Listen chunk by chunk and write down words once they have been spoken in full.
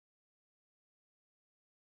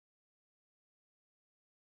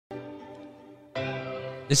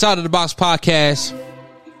This Out of the Box podcast.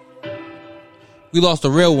 We lost a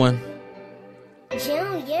real one. Shout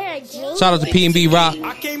out to Pnb Rock.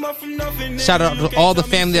 Shout out to all the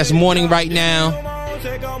family that's mourning right now,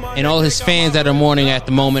 and all his fans that are mourning at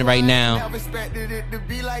the moment right now.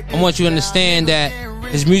 I want you to understand that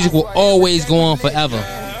his music will always go on forever.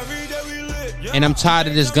 And I'm tired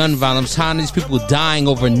of this gun violence. I'm tired of these people dying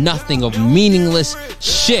over nothing, of meaningless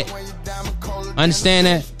shit. Understand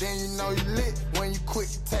that?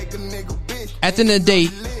 At the end of the day,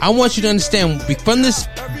 I want you to understand, from this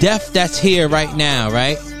death that's here right now,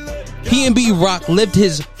 right? Pnb Rock lived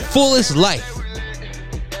his fullest life.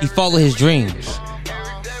 He followed his dreams.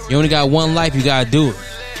 You only got one life, you gotta do it.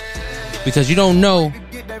 Because you don't know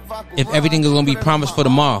if everything is gonna be promised for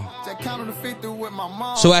tomorrow.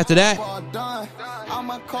 So after that,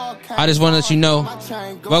 I just want to let you know,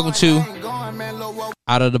 welcome to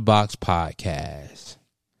Out of the Box podcast.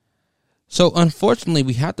 So unfortunately,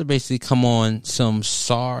 we have to basically come on some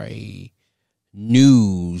sorry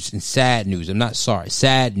news and sad news. I'm not sorry,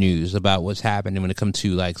 sad news about what's happening when it comes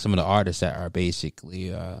to like some of the artists that are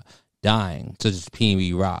basically dying, such as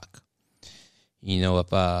Pnb Rock. You know,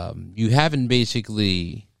 if you haven't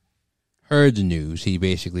basically heard the news, he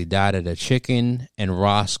basically died at a Chicken and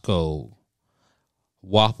Roscoe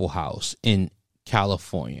Waffle House in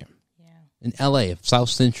California, in LA, South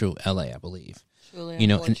Central LA, I believe. Really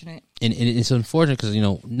unfortunate. And it's unfortunate because, you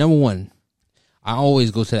know, number one, I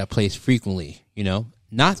always go to that place frequently, you know,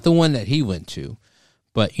 not the one that he went to,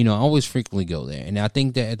 but, you know, I always frequently go there. And I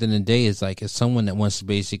think that at the end of the day, it's like, it's someone that wants to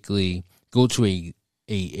basically go to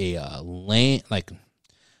a land, like,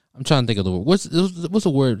 I'm trying to think of the word. What's the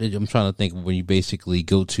word that I'm trying to think of when you basically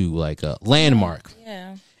go to like a landmark?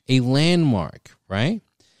 Yeah. A landmark, right?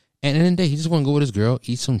 And at the end of the day, he just want to go with his girl,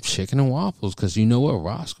 eat some chicken and waffles, because you know what?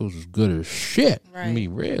 Roscoe's is good as shit. Right. I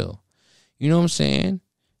mean, real. You know what I'm saying?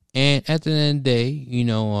 And at the end of the day, you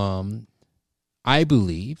know, I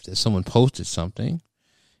believe that someone posted something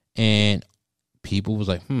and people was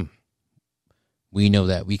like, we know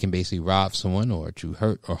that we can basically rob someone or to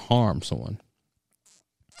hurt or harm someone.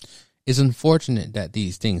 It's unfortunate that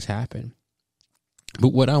these things happen. But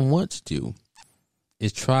what I want to do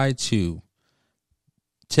is try to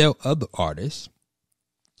tell other artists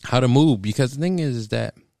how to move, because the thing is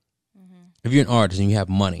that if you're an artist and you have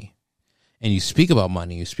money and you speak about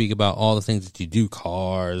money, you speak about all the things that you do,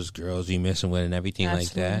 cars, girls you messing with and everything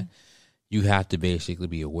like that, you have to basically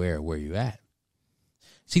be aware of where you're at.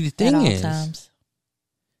 See, the thing is,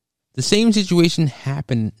 the same situation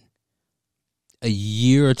happened a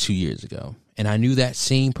year or 2 years ago, and I knew that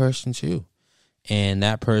same person too, and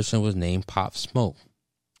that person was named Pop Smoke.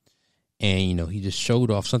 And, you know, he just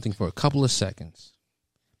showed off something for a couple of seconds.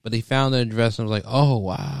 But they found the address and was like, oh,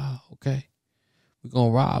 wow, okay. We're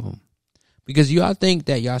going to rob him. Because y'all think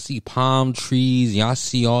that y'all see palm trees, y'all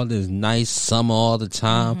see all this nice summer all the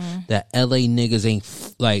time, that LA niggas ain't,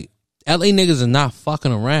 LA niggas are not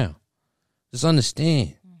fucking around. Just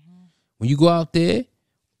understand. When you go out there,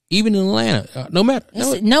 even in Atlanta, no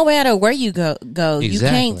matter where you go, exactly. You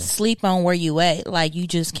can't sleep on where you at. Like, you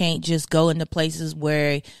just can't just go into places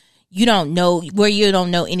where you don't know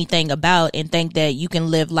anything about and think that you can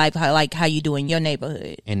live life how you do in your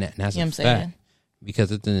neighborhood. And that's a fact.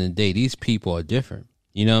 Because at the end of the day, these people are different.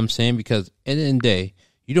 You know what I'm saying? Because at the end of the day,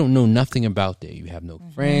 you don't know nothing about there. You have no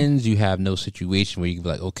friends. You have no situation where you can be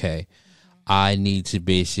like, okay, I need to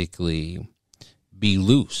basically be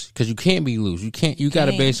loose. Because you can't be loose. You got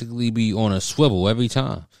to basically be on a swivel every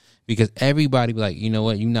time. Because everybody be like, you know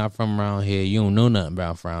what, you're not from around here. You don't know nothing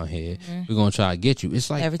about around here. We're going to try to get you. It's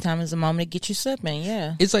like, every time is a moment to get you slipping,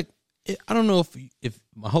 yeah. It's like, I don't know if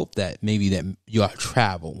I hope that maybe that you ought to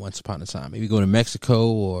travel once upon a time. Maybe go to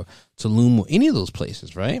Mexico or Tulum or any of those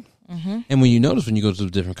places, right? And when you notice when you go to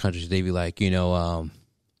different countries, they be like, you know,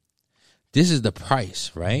 this is the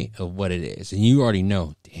price, right, of what it is. And you already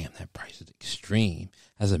know, damn, that price is extreme.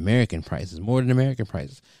 That's American prices, more than American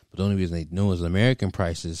prices. But the only reason they know is American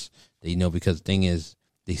prices, they know because the thing is,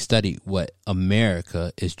 they study what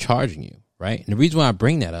America is charging you, right? And the reason why I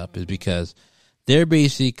bring that up is because they're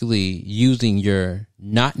basically using your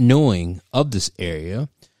not knowing of this area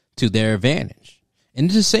to their advantage. And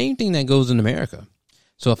it's the same thing that goes in America.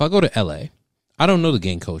 So if I go to LA, I don't know the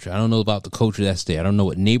gang culture. I don't know about the culture that's there. I don't know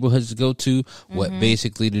what neighborhoods to go to, what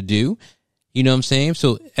basically to do. You know what I'm saying?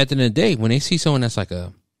 So at the end of the day, when they see someone that's like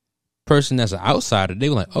a person that's an outsider, they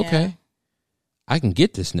were like, okay, I can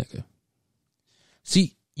get this nigga.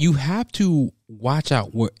 See, you have to watch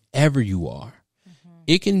out wherever you are.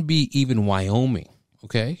 It can be even Wyoming,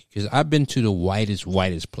 okay? Because I've been to the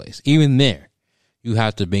whitest place. Even there, you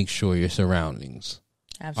have to make sure your surroundings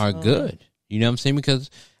are good. You know what I'm saying?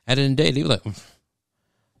 Because at the end of the day, they were like,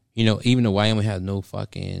 you know, even though Wyoming had no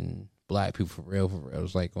fucking black people for real. It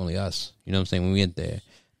was like only us. You know what I'm saying? When we went there,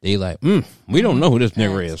 they like, we don't know who this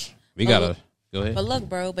nigga is. We gotta go ahead. But look,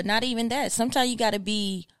 bro, but not even that. Sometimes you gotta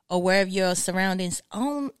be aware of your surroundings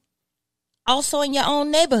also in your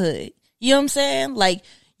own neighborhood. You know what I'm saying? Like,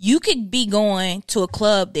 you could be going to a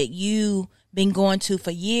club that you been going to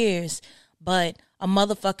for years, but a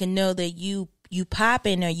motherfucker know that you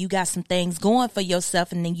popping or you got some things going for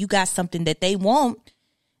yourself, and then you got something that they want,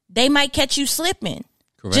 they might catch you slipping.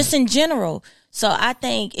 Correct. Just in general. So I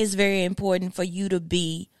think it's very important for you to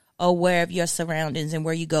be aware of your surroundings and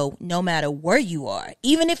where you go, no matter where you are,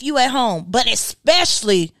 even if you at home, but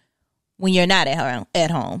especially when you're not at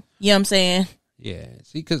home. You know what I'm saying? Yeah.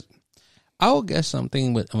 See, because I would guess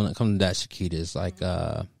something when it comes to that, Shakita, is like,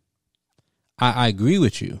 I agree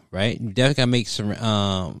with you, right? You definitely got to make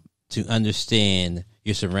some, to understand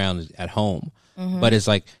your surroundings at home. Mm-hmm. But it's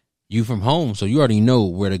like, you from home, so you already know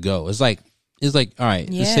where to go. It's like, all right,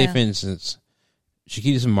 let's say, for instance,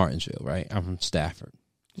 Shakita's from Martinsville, right? I'm from Stafford.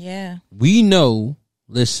 Yeah. We know,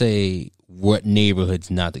 let's say, what neighborhoods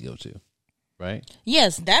not to go to, right?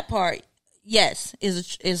 Yes, that part, yes,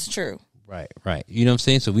 is true. Right. You know what I'm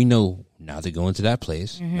saying? So we know not to go into that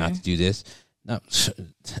place, not to do this. No,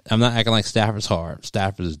 I'm not acting like Stafford's hard.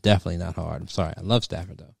 Stafford is definitely not hard. I'm sorry. I love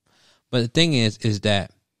Stafford, though. But the thing is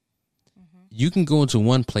that you can go into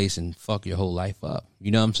one place and fuck your whole life up.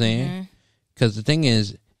 You know what I'm saying? Because the thing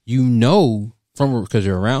is, you know, because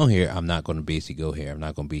you're around here, I'm not going to basically go here. I'm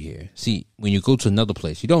not going to be here. See, when you go to another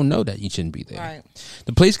place, you don't know that you shouldn't be there. Right.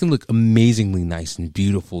 The place can look amazingly nice and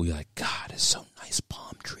beautiful. You're like, God, it's so nice.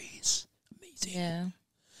 Palm trees. Amazing. Yeah.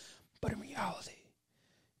 But in reality,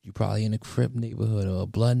 you're probably in a Crip neighborhood or a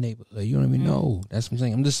Blood neighborhood. You don't even know. That's what I'm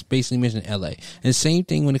saying. I'm just basically mentioning LA. And the same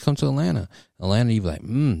thing when it comes to Atlanta. Atlanta, you're like,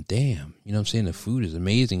 damn. You know what I'm saying? The food is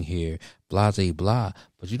amazing here. Blah, blah, blah.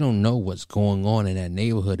 But you don't know what's going on in that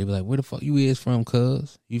neighborhood. They be like, where the fuck you is from,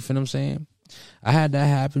 cuz? You feel what I'm saying? I had that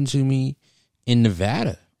happen to me in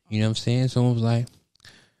Nevada. You know what I'm saying? Someone was like,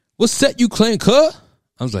 what set you claim, cuz?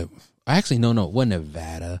 I was like, actually, no, it wasn't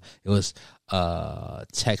Nevada. It was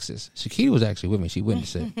Texas. Shakita was actually with me. She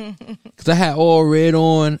witnessed it. Because I had all red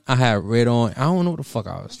on. I don't know what the fuck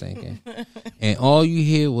I was thinking. And all you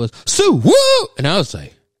hear was, Sue, woo! And I was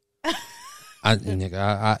like,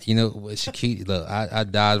 you know, with Shakita, look, I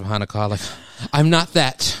died behind a car like, I'm not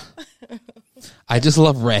that. I just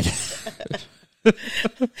love red. He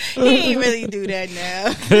ain't really do that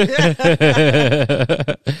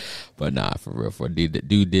now. But nah, for real, the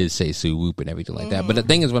dude did say Sue Whoop and everything like that. But the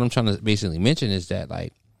thing is, what I'm trying to basically mention is that,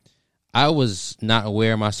 like, I was not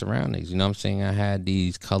aware of my surroundings. You know what I'm saying? I had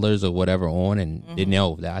these colors or whatever on and didn't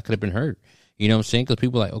know that I could have been hurt. You know what I'm saying? Because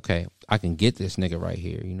people are like, okay, I can get this nigga right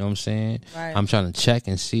here. You know what I'm saying? Right. I'm trying to check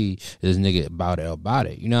and see this nigga about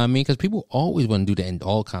it. You know what I mean? Because people always want to do that in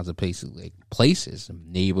all kinds of places,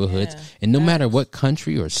 neighborhoods. Yeah. And no matter what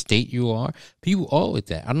country or state you are, people always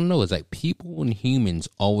that. I don't know. It's like people and humans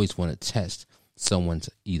always want to test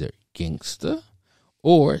someone's either gangster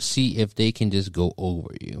or see if they can just go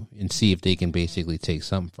over you and see if they can basically take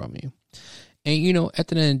something from you. And, you know, at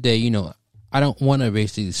the end of the day, you know, I don't want to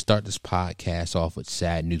basically start this podcast off with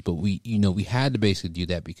sad news, but we had to basically do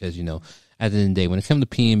that because, you know, at the end of the day, when it comes to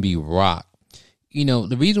Pnb Rock, you know,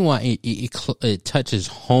 the reason why it touches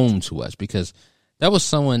home to us because that was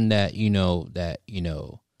someone that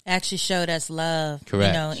actually showed us love.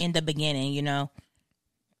 Correct. You know, in the beginning, you know.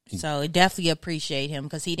 So definitely appreciate him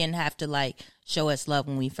because he didn't have to like show us love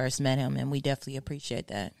when we first met him, and we definitely appreciate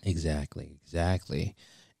that. Exactly.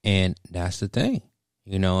 And that's the thing.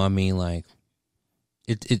 You know, I mean, like,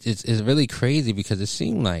 it's really crazy because it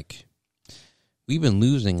seemed like we've been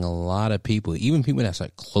losing a lot of people, even people that's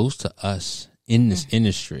like close to us in this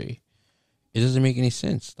industry. It doesn't make any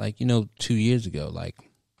sense. Like, you know, 2 years ago, like,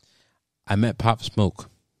 I met Pop Smoke,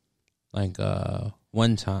 like,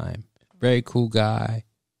 one time. Very cool guy.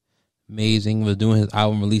 Amazing. Was doing his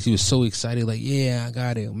album release. He was so excited. Like, yeah, I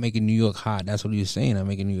got it. I'm making New York hot. That's what he was saying. I'm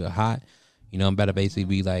making New York hot. You know, I'm about to basically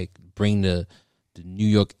be like, bring the New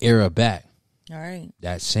York era back. All right.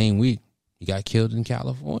 That same week, he got killed in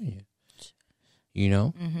California. You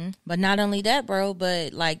know? Mm-hmm. But not only that, bro,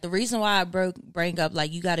 but like the reason why I bring up,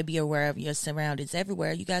 like, you got to be aware of your surroundings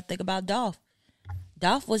everywhere. You got to think about Dolph.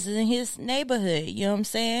 Dolph was in his neighborhood. You know what I'm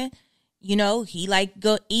saying? You know, he like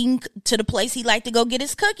go eating to the place he like to go get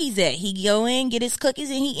his cookies at. He go in, get his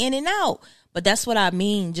cookies, and he in and out. But that's what I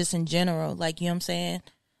mean, just in general. Like, you know what I'm saying?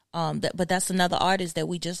 But that's another artist that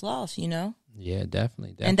we just lost, you know? Yeah,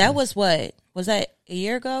 definitely. And that was what? Was that a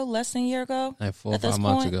year ago? Less than a year ago? Like 4 or 5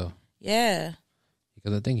 months ago. Yeah.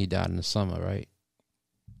 Because I think he died in the summer, right?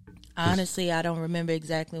 Honestly, I don't remember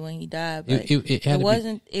exactly when he died, but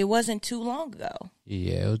it wasn't too long ago.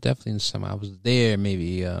 Yeah, it was definitely in the summer. I was there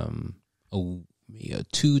maybe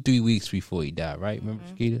 2-3 weeks before he died, right? Remember,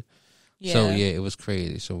 Shakita? Yeah. So, yeah, it was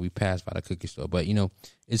crazy. So, we passed by the cookie store. But,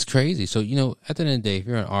 it's crazy. So, at the end of the day, if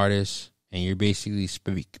you're an artist and you're basically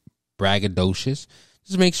braggadocious,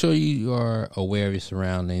 just make sure you are aware of your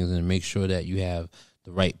surroundings and make sure that you have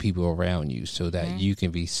the right people around you so that you can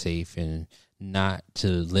be safe and not to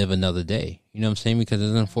live another day. You know what I'm saying? Because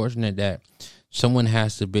it's unfortunate that someone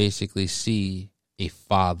has to basically see a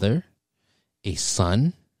father, a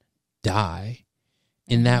son die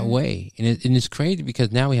in that way. And it's crazy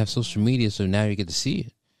because now we have social media, so now you get to see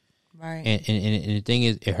it. Right. And the thing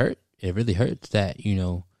is, it hurt. It really hurts that,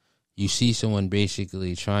 you see someone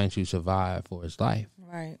basically trying to survive for his life.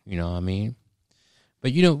 Right. You know what I mean?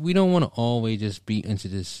 But, we don't want to always just be into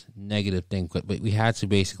this negative thing. But we had to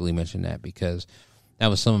basically mention that because that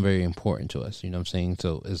was something very important to us. You know what I'm saying?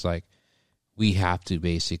 So it's like we have to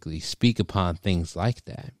basically speak upon things like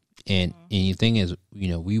that. And the thing is,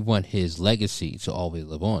 we want his legacy to always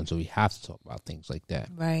live on. So we have to talk about things like that.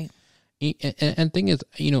 Right. And the thing is,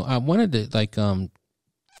 I wanted to,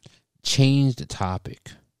 change the topic,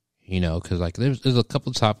 because, there's a couple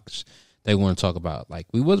of topics they want to talk about.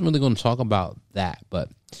 We wasn't really going to talk about that, but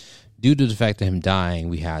due to the fact of him dying,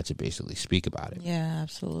 we had to basically speak about it. Yeah,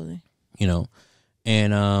 absolutely.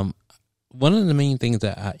 And one of the main things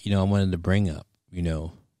that I wanted to bring up,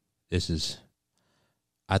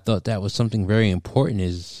 I thought that was something very important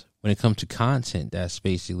is when it comes to content that's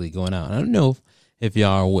basically going out. And I don't know if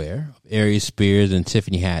y'all are aware of Aries Spears and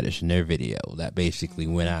Tiffany Haddish in their video that basically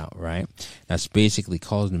went out, right? That's basically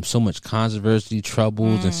causing them so much controversy,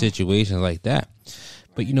 troubles, and situations like that.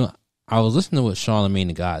 But, I was listening to what Charlamagne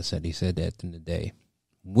the God said. He said that at the end of the day,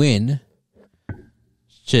 when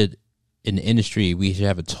should, in the industry, we should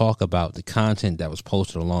have a talk about the content that was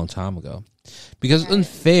posted a long time ago? Because it's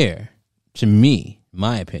unfair to me,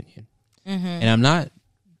 my opinion. And I'm not,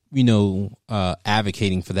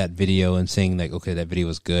 advocating for that video and saying okay, that video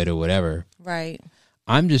was good or whatever. Right.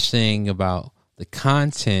 I'm just saying about the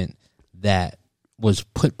content that was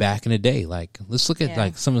put back in the day. Let's look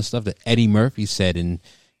at some of the stuff that Eddie Murphy said in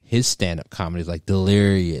his stand-up comedies, like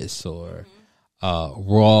Delirious or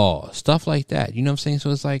Raw, stuff like that. You know what I'm saying? So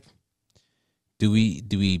it's do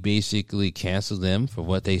we basically cancel them for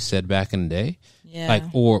what they said back in the day? Yeah.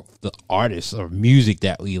 Or the artists or music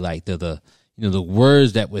that we like, the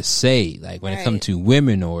words that we say, when it comes to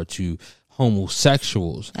women or to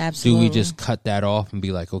homosexuals. Absolutely. Do we just cut that off and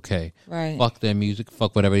be okay, fuck their music,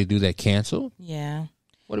 fuck whatever they do, they cancel? Yeah.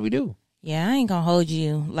 What do we do? Yeah, I ain't gonna hold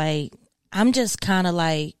you. I'm just kind of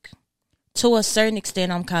to a certain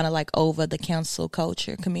extent, I'm kind of over the cancel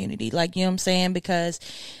culture community. You know what I'm saying? Because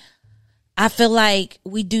I feel like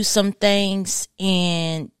we do some things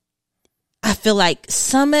and I feel like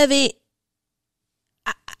some of it,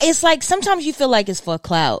 it's sometimes you feel like it's for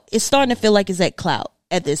clout. It's starting to feel like it's at clout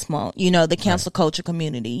at this moment, the cancel culture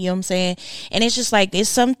community, you know what I'm saying? And it's just it's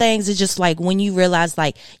some things, it's just when you realize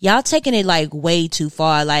y'all taking it way too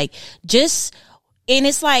far, and it's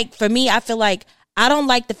for me, I feel like I don't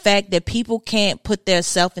like the fact that people can't put their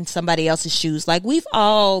self in somebody else's shoes. We've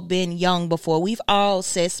all been young before. We've all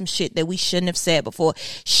said some shit that we shouldn't have said before.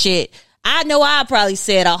 Shit. I know I probably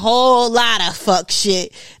said a whole lot of fuck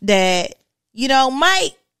shit that, might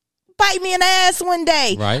bite me in the ass one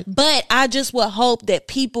day. Right. But I just would hope that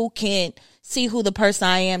people can see who the person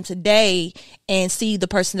I am today and see the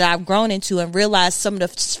person that I've grown into and realize some of the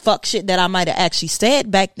fuck shit that I might have actually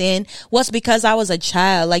said back then was because I was a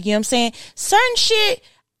child. You know what I'm saying? Certain shit,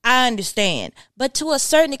 I understand. But to a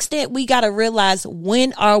certain extent, we got to realize,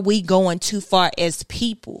 when are we going too far as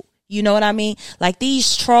people? You know what I mean?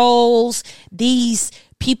 These trolls, these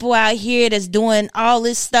people out here that's doing all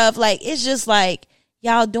this stuff. It's just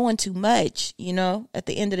y'all doing too much, at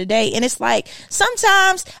the end of the day. And it's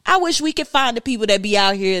sometimes I wish we could find the people that be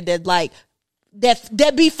out here that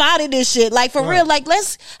that be fighting this shit. For real,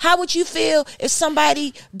 how would you feel if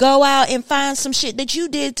somebody go out and find some shit that you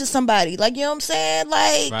did to somebody? You know what I'm saying?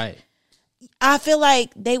 Right. I feel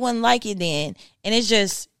like they wouldn't like it then. And it's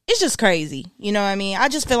just crazy. You know what I mean? I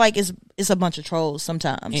just feel like it's a bunch of trolls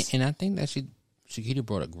sometimes. And I think that Shakita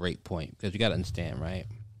brought a great point, because you got to understand, right?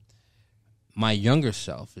 My younger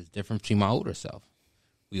self is different from my older self.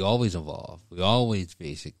 We always evolve. We always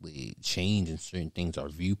basically change in certain things, our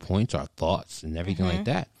viewpoints, our thoughts, and everything like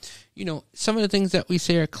that. Some of the things that we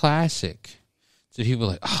say are classic. So people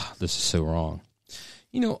are this is so wrong.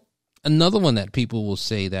 another one that people will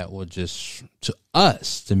say that will just, to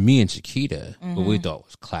us, to me and Chiquita, what we thought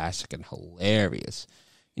was classic and hilarious.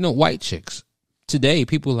 You know, white chicks. Today,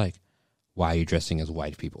 people are like, why are you dressing as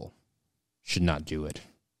white people? Should not do it.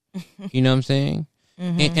 You know what I'm saying?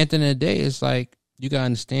 And at the end of the day, it's like, you got to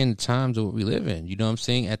understand the times that we live in. You know what I'm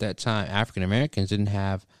saying? At that time, African Americans didn't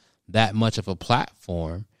have that much of a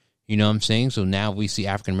platform. You know what I'm saying? So now we see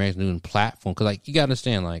African Americans doing platform. Because, like, you got to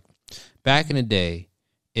understand, like, back in the day,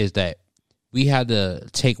 is that we had to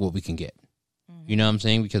take what we can get. You know what I'm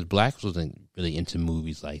saying? Because blacks wasn't really into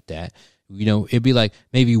movies like that. You know, it'd be like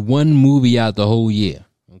maybe one movie out the whole year.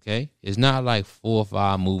 Okay? It's not like 4 or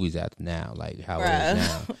 5 movies out now, like how it is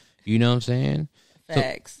now. You know what I'm saying?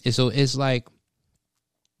 Facts. So it's like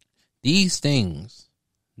these things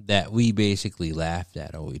that we basically laughed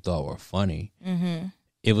at or we thought were funny,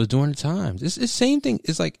 it was during the times. It's the same thing.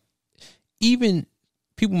 It's like, even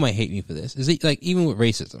people might hate me for this. It's like even with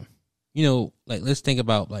racism. You know, like let's think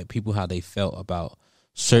about like people, how they felt about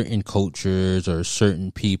certain cultures or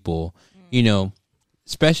certain people, you know,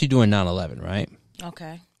 especially during 9/11, right?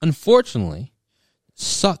 Okay. Unfortunately,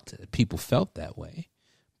 sucked that people felt that way.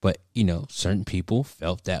 But, you know, certain people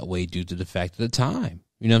felt that way due to the fact of the time.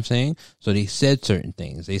 You know what I'm saying? So they said certain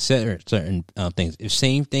things. They said certain things. If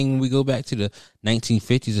same thing when we go back to the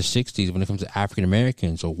 1950s or 60s when it comes to African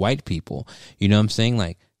Americans or white people. You know what I'm saying?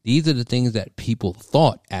 Like, these are the things that people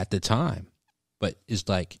thought at the time. But it's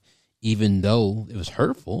like, even though it was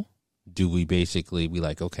hurtful, do we basically be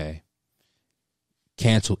like, okay,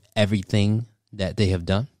 cancel everything that they have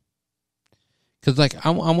done? Because, like, I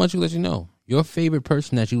want you to let you know, your favorite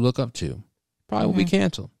person that you look up to probably will be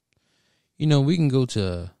canceled. You know, we can go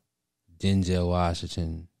to Denzel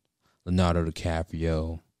Washington, Leonardo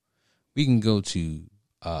DiCaprio. We can go to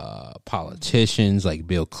politicians like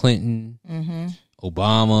Bill Clinton,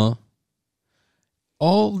 Obama.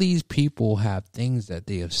 All these people have things that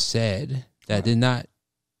they have said that did not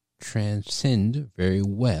transcend very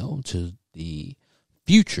well to the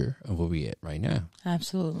future of where we're at right now.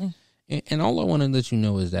 Absolutely. And all I want to let you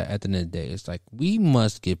know is that at the end of the day, it's like we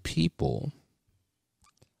must give people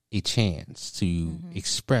a chance to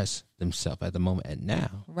express themselves at the moment and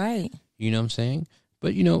now. Right. You know what I'm saying?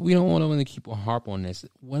 But, you know, we don't want to keep a harp on this.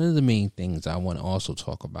 One of the main things I want to also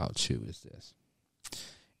talk about, too, is this.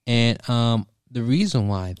 And the reason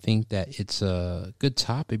why I think that it's a good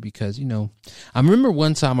topic because, you know, I remember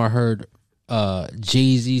one time I heard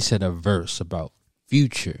Jay-Z said a verse about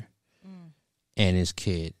Future and his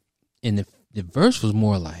kid. And the verse was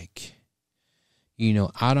more like, you know,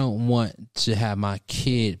 I don't want to have my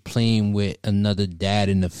kid playing with another dad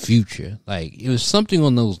in the future. Like, it was something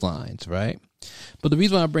on those lines, right? But the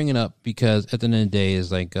reason why I bring it up, because at the end of the day,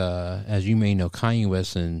 is like, as you may know, Kanye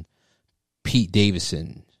West and Pete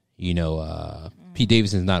Davidson, you know, Pete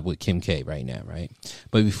Davidson's not with Kim K right now, right?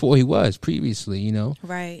 But before he was, previously, you know,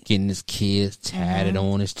 right, getting his kids tatted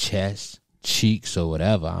on his chest, cheeks, or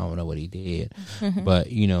whatever. I don't know what he did.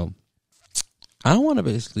 But, you know, I want to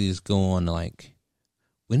basically just go on like,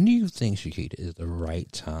 when do you think, Shakita, is the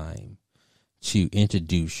right time to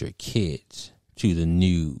introduce your kids to the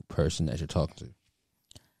new person that you're talking to?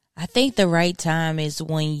 I think the right time is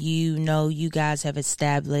when you know you guys have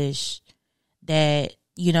established that,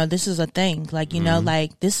 you know, this is a thing. Like, you know,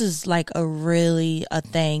 like this is like a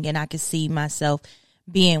thing, and I can see myself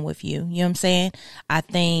being with you. You know what I'm saying? I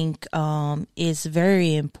think it's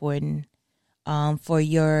very important for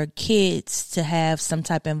your kids to have some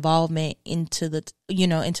type of involvement into the, you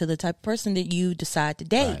know, into the type of person that you decide to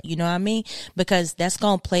date. Right. You know what I mean? Because that's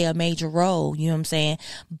going to play a major role. You know what I'm saying?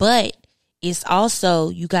 But it's also,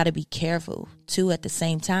 you got to be careful too at the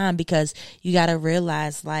same time, because you got to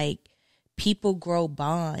realize, like, people grow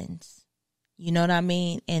bonds. You know what I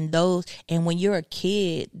mean? And when you're a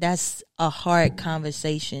kid, that's a hard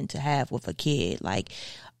conversation to have with a kid. Like,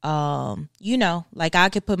 you know, like I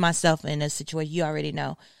could put myself in a situation, you already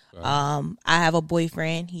know. Right. I have a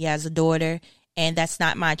boyfriend, he has a daughter, and that's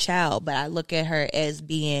not my child, but I look at her as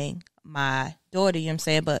being my daughter, you know what I'm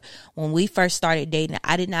saying? But when we first started dating,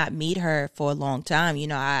 I did not meet her for a long time. You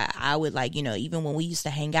know, I would, like, you know, even when we used to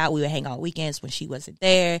hang out, we would hang out weekends when she wasn't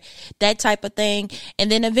there, that type of thing.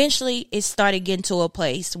 And then eventually it started getting to a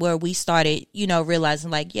place where we started, you know, realizing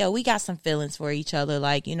like, yeah, we got some feelings for each other.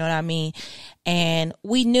 Like, you know what I mean? And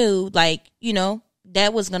we knew, like, you know,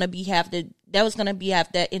 that was going to be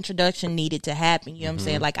that introduction needed to happen. You know what I'm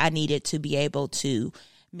saying? Like, I needed to be able to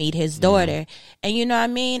meet his daughter. And you know what I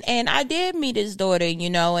mean? And I did meet his daughter, you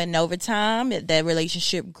know, and over time that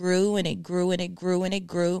relationship grew and it grew and it grew and it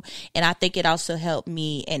grew. And I think it also helped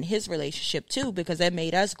me and his relationship too, because that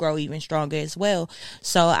made us grow even stronger as well.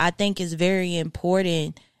 So I think it's very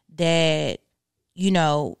important that, you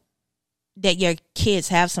know, that your kids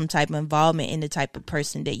have some type of involvement in the type of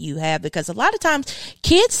person that you have, because a lot of times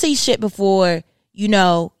kids see shit before, you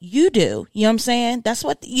know, you do. You know what I'm saying? That's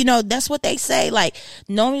what, you know, that's what they say. Like,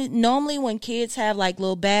 normally when kids have like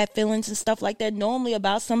little bad feelings and stuff like that, normally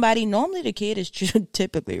about somebody, normally the kid is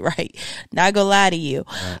typically right. Not gonna lie to you.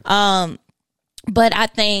 Right. But I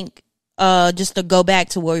think, just to go back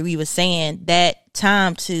to what we were saying, that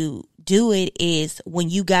time to do it is when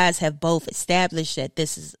you guys have both established that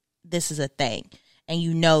this is a thing, and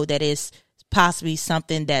you know that it's possibly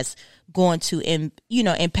something that's going to,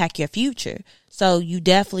 impact your future. So you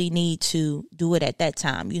definitely need to do it at that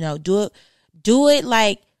time. You know, do it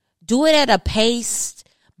at a pace,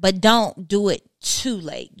 but don't do it too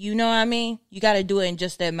late. You know what I mean? You got to do it in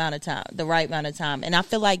just the amount of time, the right amount of time. And I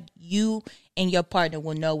feel like you and your partner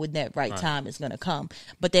will know when that right time is going to come.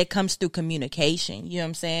 But that comes through communication. You know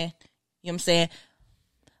what I'm saying?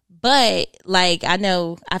 But like, I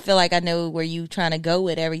feel like I know where you trying to go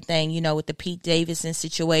with everything, you know, with the Pete Davidson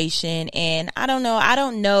situation. And I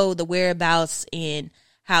don't know the whereabouts in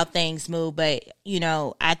how things move, but you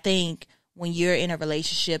know, I think when you're in a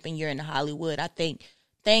relationship and you're in Hollywood, I think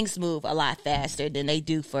things move a lot faster than they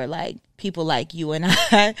do for like people like you and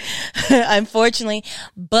I, unfortunately.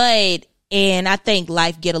 And I think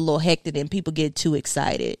life get a little hectic and people get too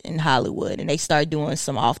excited in Hollywood and they start doing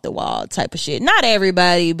some off the wall type of shit. Not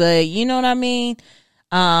everybody, but you know what I mean?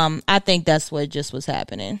 I think that's what just was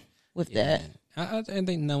happening with that. I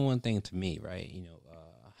think number one thing to me, right, you know,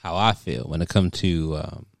 how I feel when it comes to,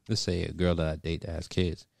 let's say a girl that I date that has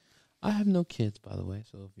kids. I have no kids, by the way,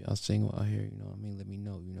 so if y'all single out here, you know what I mean, let me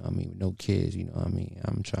know, you know what I mean, with no kids, you know what I mean,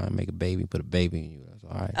 I'm trying to make a baby, put a baby in you, that's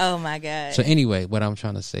all right. Oh, my God. So anyway, what I'm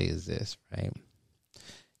trying to say is this, right,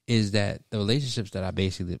 is that the relationships that I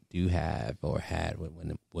basically do have or had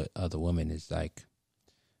with other women is like,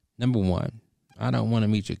 number one, I don't want to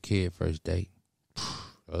meet your kid first date.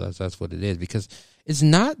 Well, that's what it is, because it's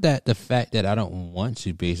not that the fact that I don't want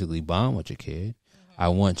to basically bond with your kid. I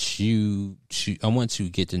want to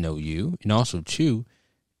get to know you, and also too,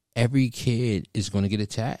 every kid is going to get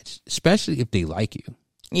attached, especially if they like you.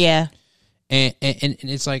 Yeah, and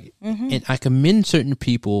it's like, and I commend certain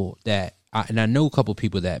people that, I know a couple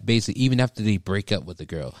people that basically even after they break up with the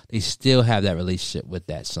girl, they still have that relationship with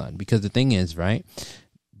that son, because the thing is, right,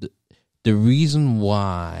 the reason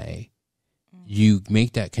why you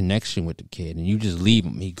make that connection with the kid and you just leave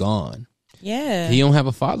him, he gone. Yeah. He don't have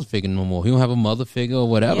a father figure no more. He don't have a mother figure or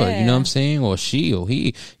whatever. Yeah. You know what I'm saying? Or she or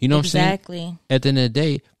he. You know what I'm saying? Exactly. At the end of the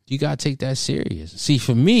day, you got to take that serious. See,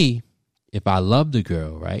 for me, if I love the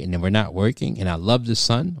girl, right, and then we're not working, and I love the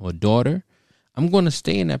son or daughter, I'm going to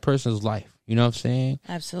stay in that person's life. You know what I'm saying?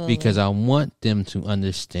 Absolutely. Because I want them to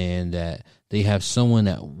understand that they have someone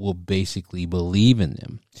that will basically believe in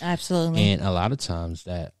them. Absolutely. And a lot of times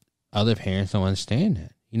that other parents don't understand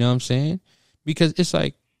that. You know what I'm saying? Because it's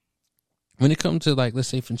like, when it comes to, like, let's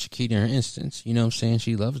say from Chiquita, in her instance, you know what I'm saying?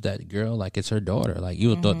 She loves that girl like it's her daughter. Like, you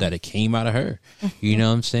would thought that it came out of her. You know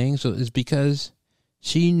what I'm saying? So it's because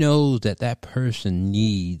she knows that person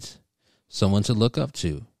needs someone to look up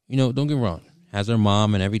to. You know, don't get me wrong. Has her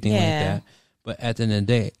mom and everything like that. But at the end of the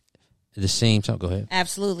day, at the same time, go ahead.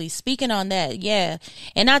 Absolutely. Speaking on that, yeah.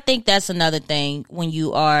 And I think that's another thing when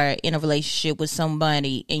you are in a relationship with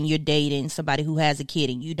somebody and you're dating somebody who has a kid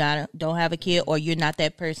and you don't have a kid, or you're not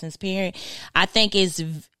that person's parent. I think it's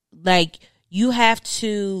like you have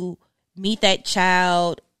to meet that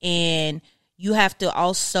child, and you have to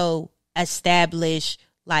also establish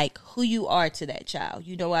like who you are to that child.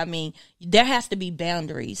 You know what I mean? There has to be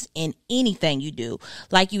boundaries in anything you do.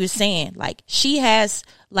 Like you were saying, like she has,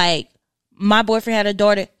 like, my boyfriend had a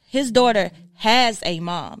daughter. His daughter has a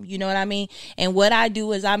mom. You know what I mean? And what I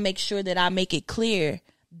do is I make sure that I make it clear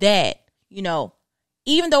that, you know,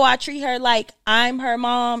 even though I treat her like I'm her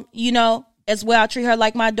mom, you know, as well, I treat her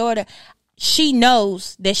like my daughter. She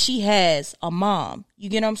knows that she has a mom. You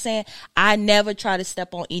get what I'm saying? I never try to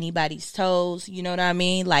step on anybody's toes. You know what I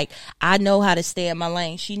mean? Like, I know how to stay in my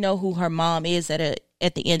lane. She know who her mom is at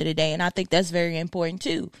the end of the day. And I think that's very important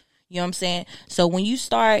too. You know what I'm saying? So when you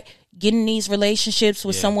start getting these relationships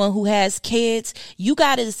with someone who has kids, you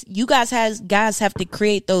guys have to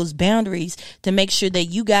create those boundaries to make sure that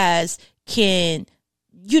you guys can,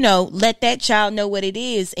 you know, let that child know what it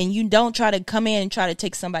is, and you don't try to come in and try to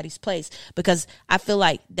take somebody's place, because I feel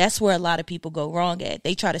like that's where a lot of people go wrong at.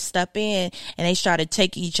 They try to step in and they try to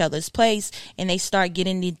take each other's place, and they start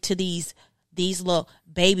getting into these little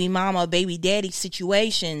baby mama, baby daddy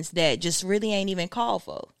situations that just really ain't even called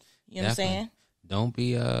for. You know what I'm saying? Don't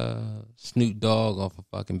be a Snoop Dogg off a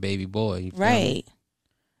fucking baby boy. Right.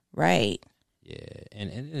 Right. Yeah, and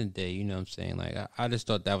at the end of the day, you know what I'm saying? Like, I just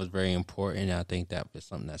thought that was very important. And I think that was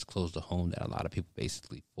something that's close to home that a lot of people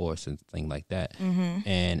basically force and things like that. Mm-hmm.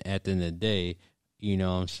 And at the end of the day, you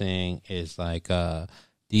know what I'm saying, is like,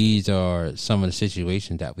 these are some of the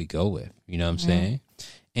situations that we go with, you know what I'm saying?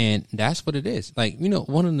 And that's what it is. Like, you know,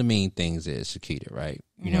 one of the main things is, Sakita, right?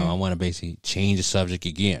 You know, I want to basically change the subject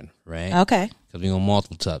again, right? Okay. Because we're on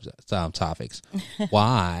multiple topics.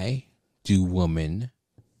 Why do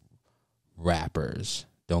rappers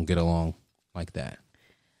don't get along like that?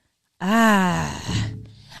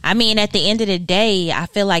 I mean, at the end of the day, I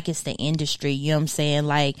feel like it's the industry, you know what I'm saying?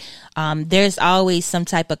 Like, there's always some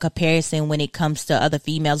type of comparison when it comes to other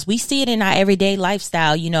females. We see it in our everyday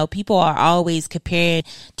lifestyle, you know, people are always comparing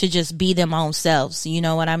to just be them own selves, you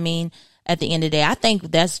know what I mean? At the end of the day, I think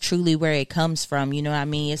that's truly where it comes from, you know what I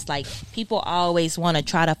mean? It's like people always want to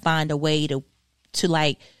try to find a way to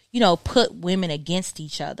like, you know, put women against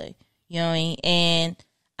each other, you know what I mean? And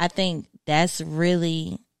I think that's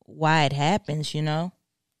really why it happens, you know?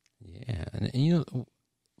 Yeah, and you know,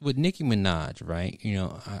 with Nicki Minaj, right? You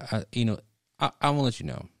know, I want to let you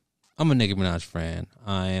know, I'm a Nicki Minaj fan.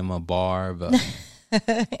 I am a barb.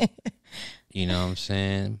 You know what I'm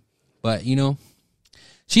saying? But you know,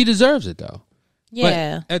 she deserves it though.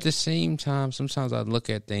 Yeah. But at the same time, sometimes I look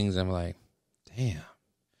at things and I'm like, damn.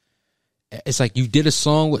 It's like you did a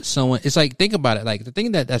song with someone. It's like, think about it. Like the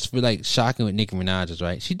thing that's really like shocking with Nicki Minaj is,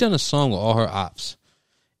 right, she done a song with all her ops,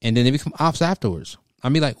 and then they become ops afterwards.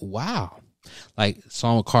 I'd be like, wow. Like,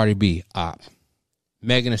 song with Cardi B, op.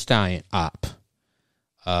 Megan Thee Stallion, op.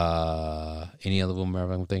 Any other woman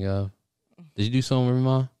I can think of? Did you do something with her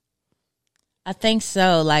mom? I think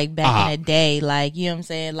so, like back in the day, like, you know what I'm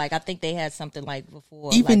saying? Like, I think they had something like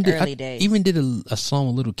before, even like early days. Even did a song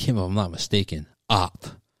with Little Kim, if I'm not mistaken, op.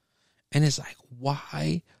 And it's like,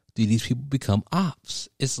 why do these people become ops?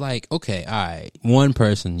 It's like, okay, all right, one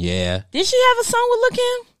person, yeah. Did she have a song with Lil'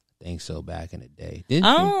 Kim? I think so, back in the day. Didn't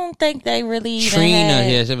I don't think they really Trina,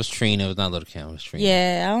 yes, it was Trina. It was not Little Kim, it was Trina.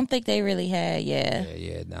 Yeah, I don't think they really had,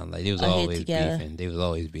 Now, like, they was always beefing. They was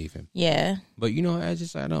always beefing. Yeah. But, you know, I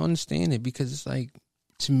don't understand it, because it's like,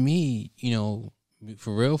 to me, you know,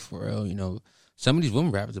 for real, you know, some of these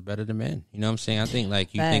women rappers are better than men. You know what I'm saying? I think,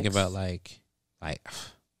 like, you think about, like,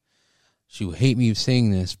 she would hate me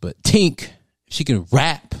saying this, but Tink, she can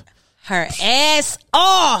rap her ass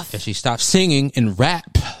off. if she stops singing and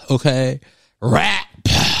rap, okay? Rap,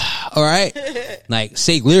 all right? Like,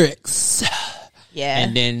 say lyrics. Yeah.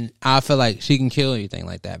 And then I feel like she can kill anything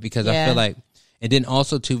like that, because I feel like, and then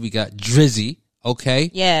also, too, we got Drizzy, okay?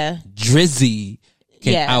 Yeah. Drizzy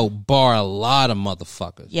can outbar a lot of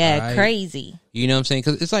motherfuckers. Yeah, right? crazy. You know what I'm saying?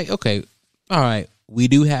 Because it's like, okay, all right, we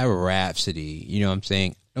do have Rhapsody, you know what I'm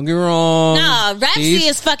saying? Don't get me wrong. No, Rhapsody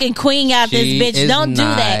is fucking queen out this bitch. Don't do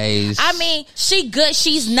that. I mean, she good.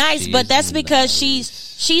 She's nice, but that's because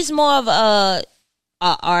she's more of a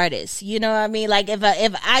artist. You know what I mean? Like, if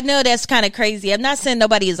I know that's kind of crazy. I'm not saying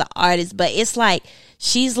nobody is an artist, but it's like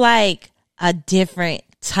she's like a different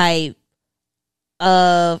type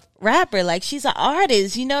of rapper. Like, she's an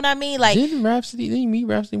artist, you know what I mean? Like, didn't you meet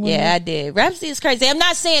Rhapsody one day? I did. Rhapsody is crazy. I'm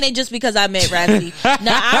not saying it just because I met Rhapsody.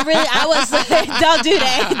 No, I was don't do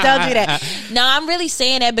that. No, I'm really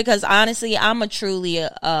saying that because honestly, I'm truly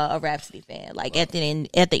a Rhapsody fan. Like, at the end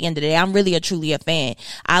of the day, I'm really truly a fan.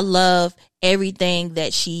 I love everything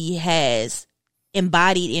that she has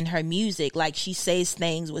embodied in her music. Like, she says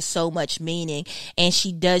things with so much meaning, and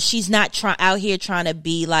she's not out here trying to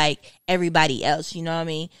be like everybody else, you know what I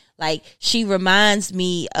mean? Like, she reminds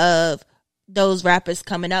me of those rappers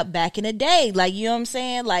coming up back in the day, like, you know what I'm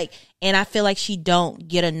saying? Like, and I feel like she don't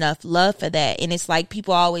get enough love for that. And it's like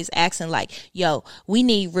people always asking like, yo, we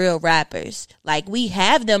need real rappers. Like, we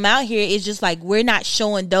have them out here. It's just like we're not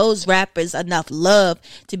showing those rappers enough love,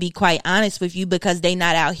 to be quite honest with you, because they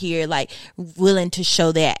not out here like willing to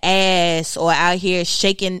show their ass, or out here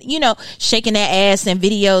shaking their ass in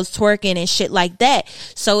videos, twerking and shit like that.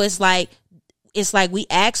 So it's like we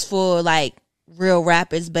ask for like real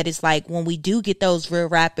rappers, but it's like when we do get those real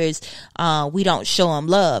rappers, we don't show them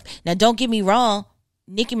love. Now, don't get me wrong,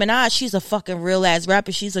 Nicki Minaj, she's a fucking real ass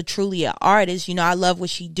rapper. She's truly an artist. You know, I love what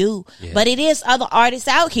she do. Yeah. But it is other artists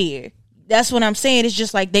out here. That's what I'm saying. It's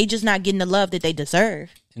just like they just not getting the love that they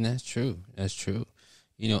deserve. And that's true. That's true.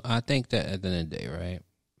 You know, I think that at the end of the day, right,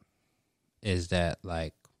 is that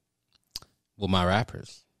like with my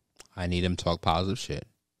rappers, I need them to talk positive shit.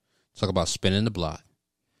 Talk about spinning the block.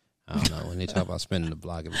 I don't know. When they talk about spinning the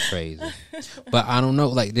block, it was crazy. But I don't know.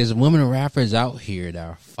 Like, there's women rappers out here that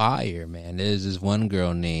are fire, man. There's this one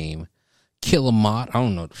girl named Killamot. I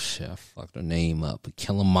don't know. Shit, I fucked her name up. But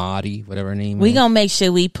Killamati, whatever her name is. We gonna make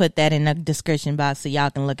sure we put that in the description box so y'all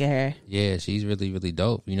can look at her. Yeah, she's really, really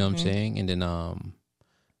dope. You know what I'm saying? And then,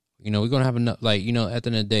 you know, we're gonna have enough. Like, you know, at the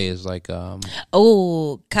end of the day, it's like, ain't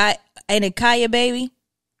it Kaya Baby?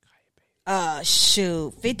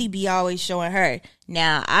 Shoot, 50 be always showing her.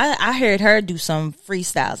 Now, I heard her do some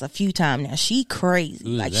freestyles a few times. Now she crazy.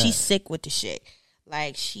 Like she's sick with the shit.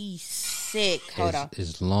 Like she's sick. Hold on.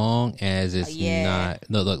 As long as it's not.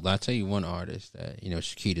 No, look, I'll tell you one artist that, you know,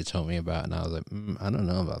 Shakita told me about, and I was like, I don't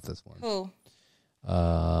know about this one. Who?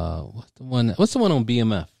 What's the one on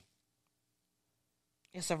BMF?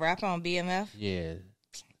 It's a rapper on BMF? Yeah.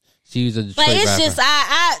 She was a Detroit But it's rapper. just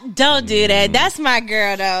I don't do that. That's my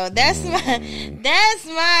girl though. That's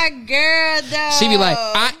my girl though. She be like,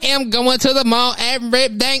 I am going to the mall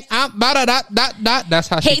everything. I'm da. That's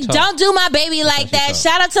how she talk. Don't do my baby like that.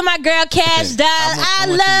 Shout out to my girl Cash Dog. I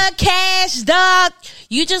love Cash Dog.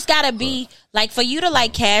 You just gotta be like, for you to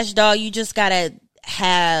like Cash Dog, you just gotta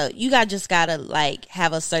have like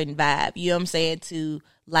have a certain vibe. You know what I'm saying? To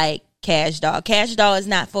like Cash Dog. Cash Dog is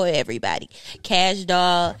not for everybody. Cash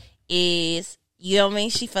Dog is, you know what I mean?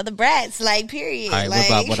 She for the brats, like, period. All right, like,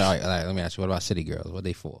 let me ask you, what about City Girls? What are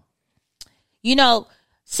they for? You know,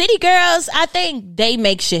 City Girls, I think they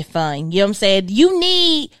make shit fun. You know what I'm saying? You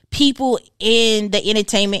need people in the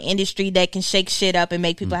entertainment industry that can shake shit up and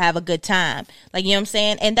make people have a good time. Like, you know what I'm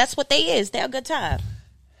saying? And that's what they is. They're a good time.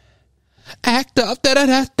 Act up, da.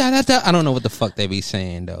 I don't know what the fuck they be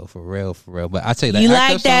saying though, for real. But I tell you that. You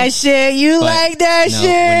like that shit. You like that shit.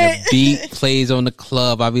 When the beat plays on the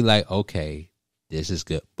club, I be like, okay, this is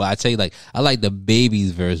good. But I tell you, like, I like the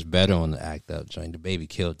Baby's verse better on the Act Up joint. The Baby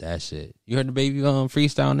killed that shit. You heard the Baby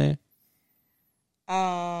freestyle there?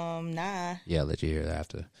 Nah. Yeah, I'll let you hear it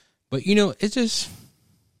after. But you know, it's just,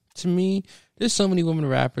 to me, there's so many women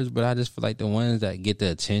rappers, but I just feel like the ones that get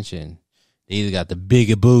the attention, they either got the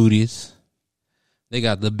bigger booties, they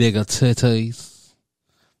got the bigger titties,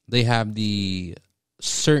 they have the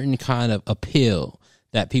certain kind of appeal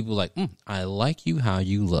that people like, I like you how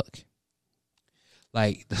you look.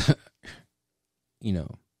 Like, you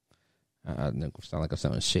know, I sound like I'm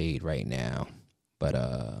selling shade right now, but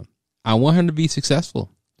I want her to be successful.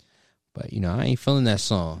 But, you know, I ain't feeling that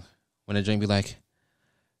song. When a drink be like,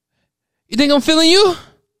 you think I'm feeling you?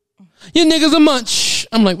 You niggas a munch.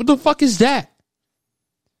 I'm like, what the fuck is that?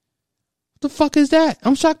 What the fuck is that?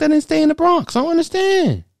 I'm shocked I didn't stay in the Bronx. I don't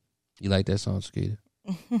understand. You like that song, Skeeter?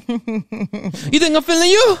 You think I'm feeling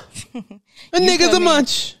you? A nigga's a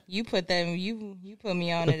munch. You put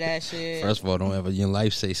me on to that shit. First of all, don't ever in your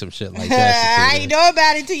life say some shit like that. I ain't know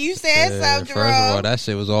about it till you said something, bro. First of all, that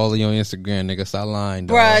shit was all on your Instagram, nigga. Stop lying,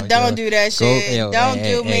 dog. Bruh, don't do that shit. Don't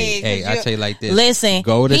do me. Hey, I tell you like this. Listen,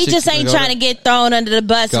 he just ain't trying to get thrown under the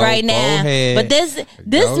bus right now. But this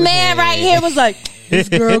man right here was like, this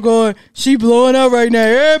girl going, she blowing up right now.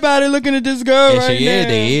 Everybody looking at this girl right now.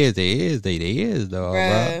 They is, dog,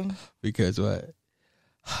 bro. Because what?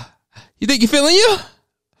 You think you feeling you?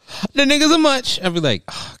 The niggas a much. I'd be like,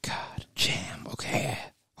 oh God, jam, okay,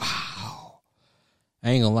 wow.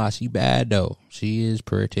 I ain't gonna lie, she bad though. She is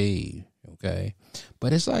pretty, okay.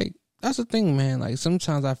 But it's like, that's the thing, man. Like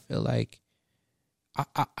sometimes I feel like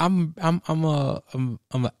I'm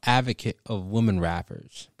an advocate of women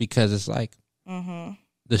rappers because it's like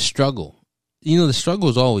the struggle. You know, the struggle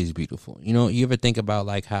is always beautiful. You know, you ever think about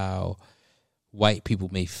like how white people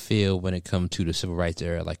may feel when it comes to the civil rights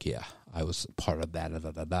era? Like, yeah, I was part of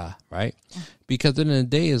that, right? Because at the end of the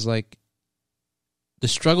day, is like the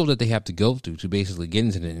struggle that they have to go through to basically get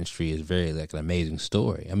into the industry is very like an amazing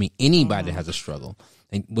story. I mean, anybody has a struggle,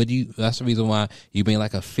 and that's the reason why you may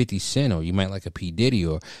like a 50 Cent or you might like a P Diddy,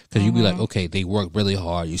 or because you be like, okay, they work really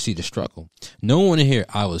hard. You see the struggle. No one in here,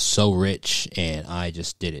 I was so rich and I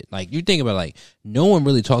just did it. Like you think about like no one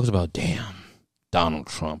really talks about, damn, Donald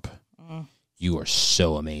Trump, you are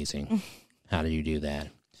so amazing. How did you do that?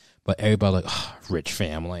 But everybody like, oh, rich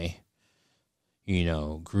family, you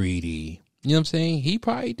know, greedy. You know what I'm saying? He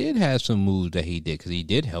probably did have some moves that he did because he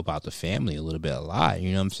did help out the family a little bit, a lot.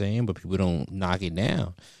 You know what I'm saying? But people don't knock it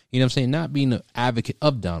down. You know what I'm saying? Not being an advocate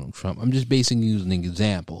of Donald Trump. I'm just basically using an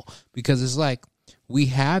example because it's like we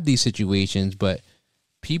have these situations, but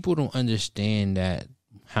people don't understand that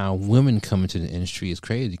how women come into the industry is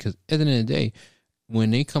crazy because at the end of the day,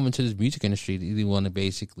 when they come into this music industry, they want to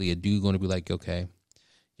basically, a dude going to be like, okay,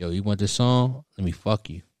 yo, you want this song? Let me fuck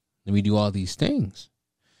you. Let me do all these things.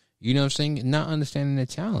 You know what I'm saying? Not understanding their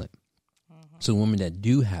talent. So women that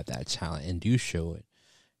do have that talent and do show it,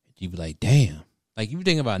 you be like, damn. Like you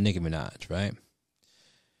think about Nicki Minaj, right?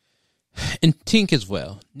 And Tink as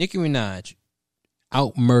well. Nicki Minaj,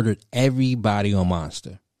 out murdered everybody on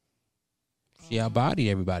Monster. She outbodied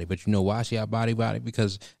everybody, but you know why she outbodied everybody?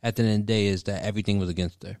 Because at the end of the day is that everything was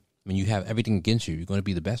against her. When you have everything against you, you're going to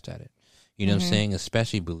be the best at it. You know what I'm saying?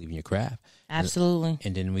 Especially believe in your craft. Absolutely.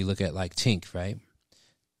 And then we look at like Tink, right?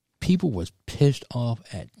 People was pissed off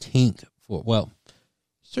at Tink for, well,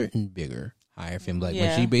 certain bigger, higher fame. Like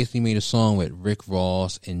when she basically made a song with Rick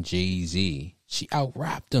Ross and Jay-Z, she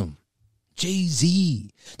out-rapped him.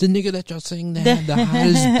 Jay-Z, the nigga that y'all saying that had the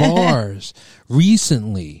hottest bars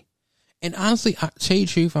recently. And honestly, say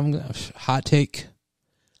truth, I'm gonna hot take.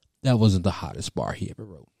 That wasn't the hottest bar he ever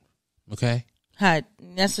wrote. Okay, hot.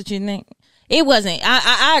 That's what you think. It wasn't.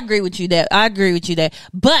 I agree with you that.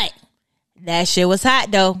 But that shit was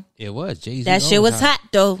hot though. It was Jay-Z. That shit was hot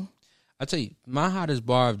though. I tell you, my hottest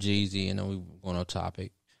bar of Jay-Z, and then we were going on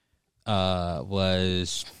topic,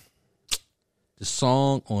 was the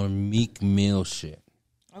song on Meek Mill shit.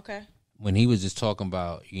 Okay. When he was just talking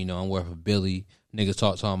about, I'm worth a Billy. Niggas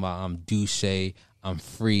talking about I'm douche, I'm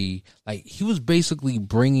free. Like he was basically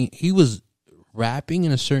he was rapping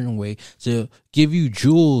in a certain way to give you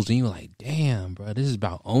jewels, and you were like, damn, bro, this is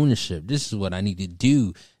about ownership. This is what I need to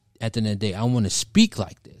do. At the end of the day, I want to speak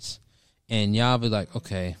like this. And y'all be like,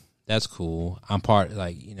 okay, that's cool. I'm part,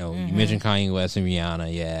 like, you mentioned Kanye West and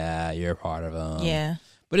Rihanna. Yeah, you're a part of them. Yeah.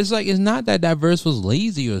 But it's like, it's not that verse was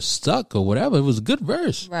lazy or stuck or whatever. It was a good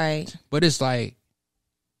verse. Right. But it's like,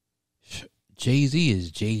 Jay-Z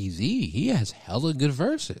is Jay-Z. He has hella good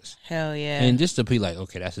verses. Hell yeah. And just to be like,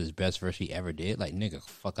 okay, that's his best verse he ever did. Like, nigga,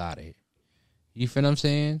 fuck out of here. You feel what I'm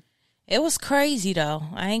saying? It was crazy, though.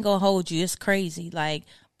 I ain't gonna hold you. It's crazy. Like,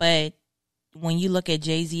 but when you look at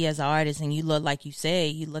Jay-Z as an artist and you look, like you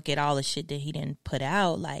said, you look at all the shit that he didn't put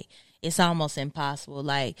out, like, it's almost impossible.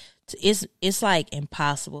 Like, it's like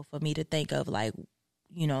impossible for me to think of, like,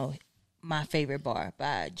 my favorite bar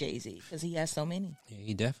by Jay-Z because he has so many. Yeah,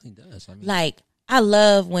 he definitely does. I mean, like, I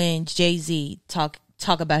love when Jay-Z talk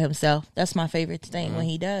about himself. That's my favorite thing when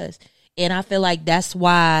he does. And I feel like that's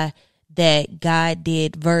why that God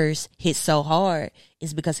Did verse hit so hard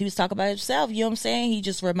is because he was talking about himself. You know what I'm saying? He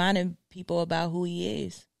just reminded people about who he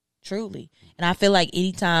is, truly. And I feel like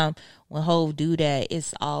anytime when Hov do that,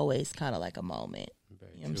 it's always kind of like a moment.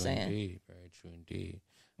 Very you know what I'm saying? Indeed. Very true indeed.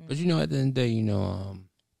 But at the end of the day,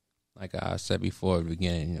 like I said before at the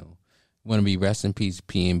beginning, want to be rest in peace,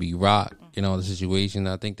 Pnb Rock, the situation.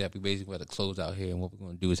 I think that we basically have to close out here, and what we're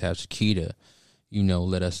going to do is have Shakita,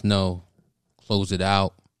 let us know, close it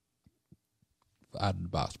out of the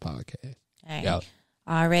Box podcast. All right.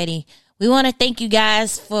 Already. We want to thank you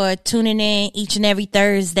guys for tuning in each and every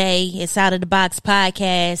Thursday. It's Out of the Box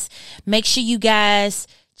podcast. Make sure you guys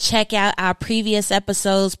check out our previous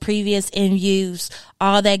episodes, previous interviews,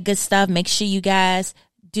 all that good stuff. Make sure you guys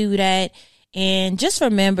do that. And just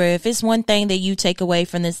remember, if it's one thing that you take away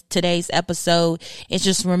from today's episode, it's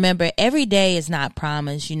just remember every day is not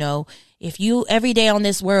promised. If every day on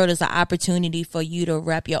this world is an opportunity for you to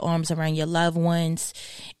wrap your arms around your loved ones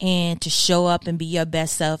and to show up and be your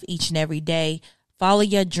best self each and every day. Follow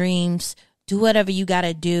your dreams, do whatever you got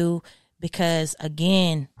to do, because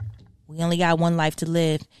again, we only got one life to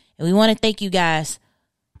live. And we want to thank you guys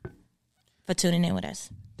for tuning in with us.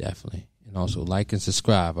 Definitely. And also like and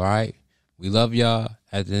subscribe, all right? We love y'all.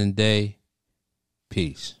 At the end of the day,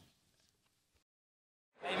 peace.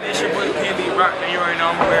 Hey, man, it's your boy Pnb Rock. Man, you already know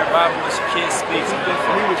I'm wearing Bible with some kids speaks. Real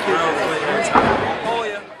quick.